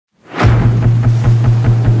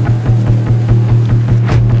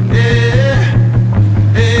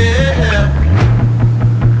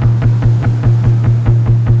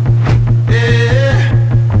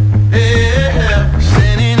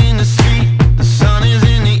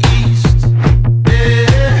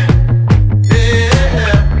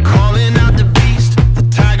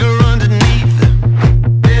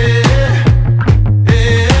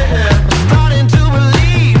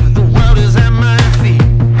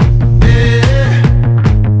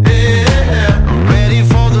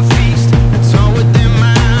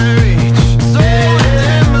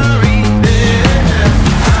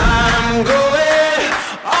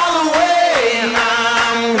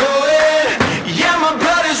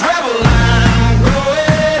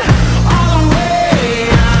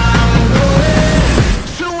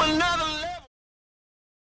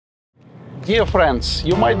Dear friends,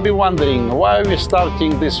 you might be wondering why we're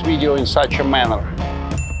starting this video in such a manner.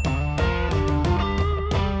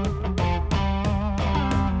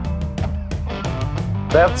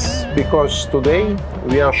 That's because today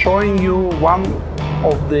we are showing you one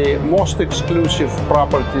of the most exclusive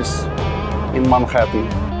properties in Manhattan.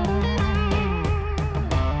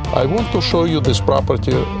 I want to show you this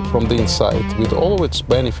property from the inside with all of its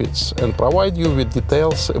benefits and provide you with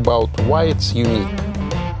details about why it's unique.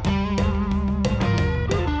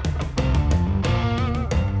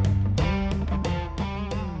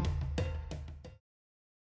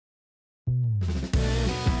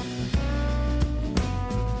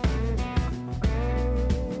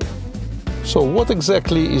 So what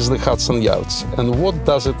exactly is the Hudson Yards and what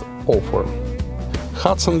does it offer?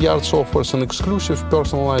 Hudson Yards offers an exclusive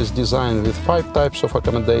personalized design with 5 types of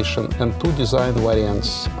accommodation and 2 design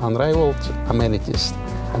variants, unrivaled amenities,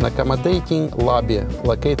 an accommodating lobby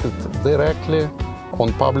located directly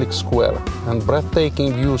on public square and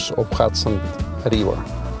breathtaking views of Hudson River.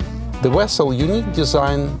 The vessel unique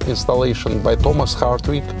design installation by Thomas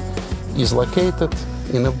Hartwig is located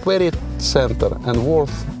in the very center and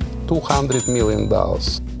worth $200 million.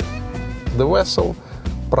 The vessel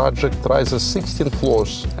project rises 16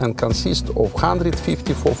 floors and consists of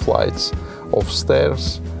 154 flights of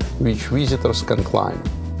stairs which visitors can climb.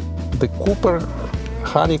 The Cooper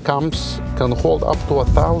honeycombs can hold up to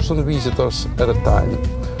 1,000 visitors at a time.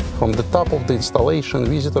 From the top of the installation,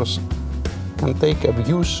 visitors can take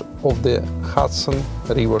views of the Hudson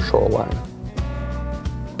River shoreline.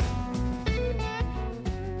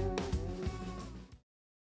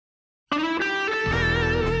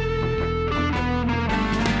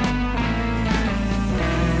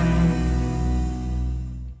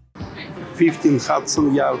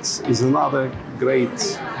 Hudson Yards is another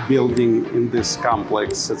great building in this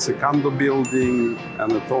complex. It's a condo building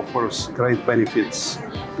and it offers great benefits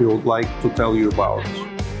we would like to tell you about.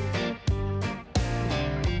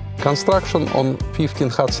 Construction on 15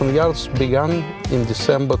 Hudson Yards began in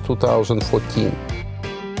December 2014.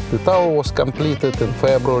 The tower was completed in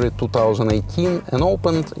February 2018 and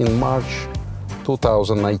opened in March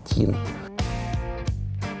 2019.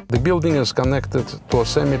 The building is connected to a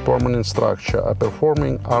semi-permanent structure, a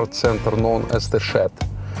performing arts center known as the Shed.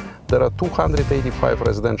 There are 285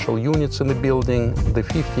 residential units in the building. The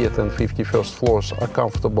 50th and 51st floors are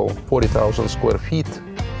comfortable 40,000 square feet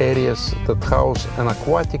areas that house an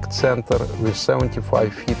aquatic center with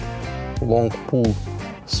 75 feet long pool,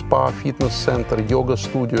 spa, fitness center, yoga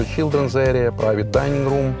studio, children's area, private dining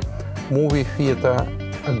room, movie theater,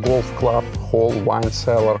 a golf club, hall, wine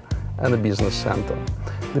cellar, and a business center.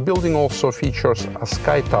 The building also features a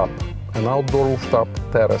skytop, an outdoor rooftop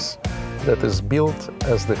terrace that is built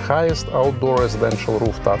as the highest outdoor residential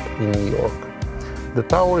rooftop in New York. The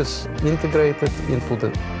tower is integrated into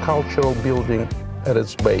the cultural building at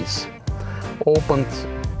its base. Opened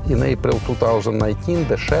in April 2019,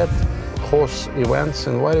 the Shed hosts events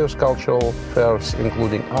in various cultural fairs,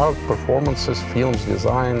 including art, performances, films,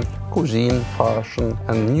 design, cuisine, fashion,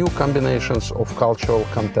 and new combinations of cultural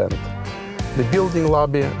content. The building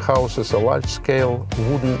lobby houses a large-scale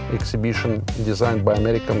wooden exhibition designed by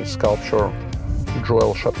American sculptor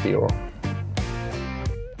Joel Shapiro.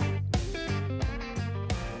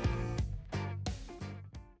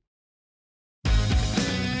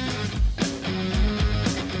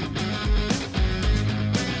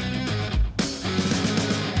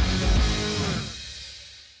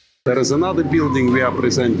 There is another building we are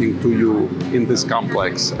presenting to you in this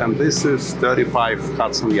complex, and this is 35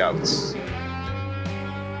 Hudson Yards.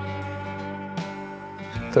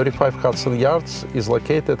 35 Hudson Yards is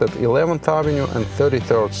located at 11th Avenue and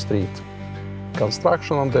 33rd Street.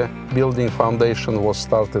 Construction on the building foundation was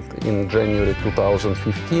started in January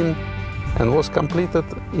 2015 and was completed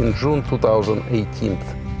in June 2018.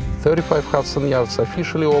 35 Hudson Yards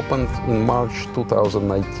officially opened in March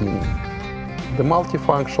 2019. The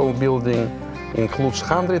multifunctional building includes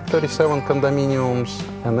 137 condominiums,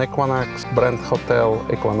 an Equinox brand hotel,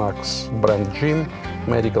 Equinox brand gym,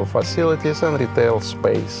 medical facilities and retail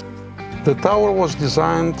space. The tower was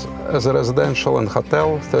designed as a residential and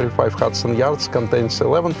hotel. 35 Hudson Yards contains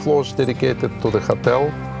 11 floors dedicated to the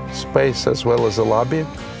hotel space as well as a lobby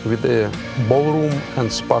with a ballroom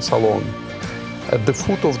and spa salon. At the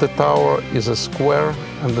foot of the tower is a square,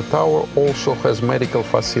 and the tower also has medical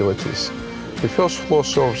facilities. The first floor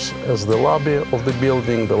serves as the lobby of the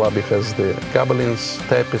building. The lobby has the gobelins,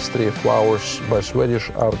 tapestry, flowers by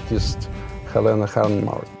Swedish artist Helena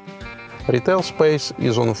Hernmark. Retail space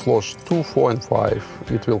is on floors 2, 4 and 5.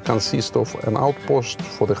 It will consist of an outpost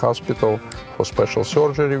for the hospital for special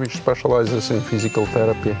surgery, which specializes in physical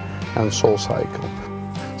therapy, and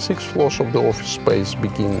SoulCycle. 6 floors of the office space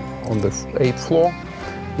begin on the 8th floor,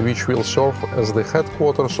 which will serve as the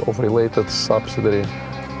headquarters of related subsidiary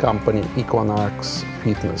company Equinox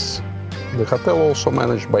Fitness. The hotel, also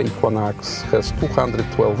managed by Equinox, has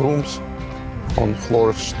 212 rooms on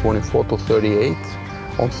floors 24 to 38.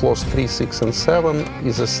 On floors 3, 6, and 7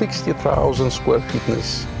 is a 60,000 square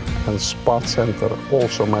fitness and spa center,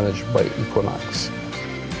 also managed by Equinox.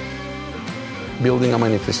 Building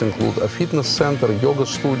amenities include a fitness center, yoga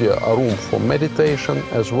studio, a room for meditation,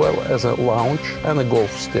 as well as a lounge and a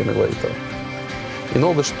golf stimulator. In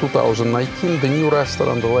August 2019, the new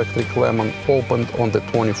restaurant Electric Lemon opened on the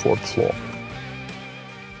 24th floor.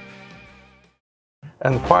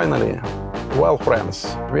 And finally, well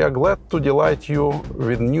friends, we are glad to delight you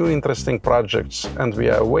with new interesting projects, and we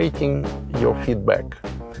are awaiting your feedback.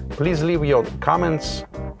 Please leave your comments.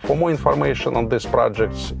 For more information on these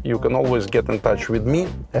projects, you can always get in touch with me,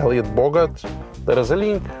 Elliot Bogod. There is a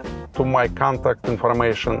link to my contact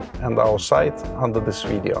information and our site under this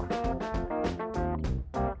video.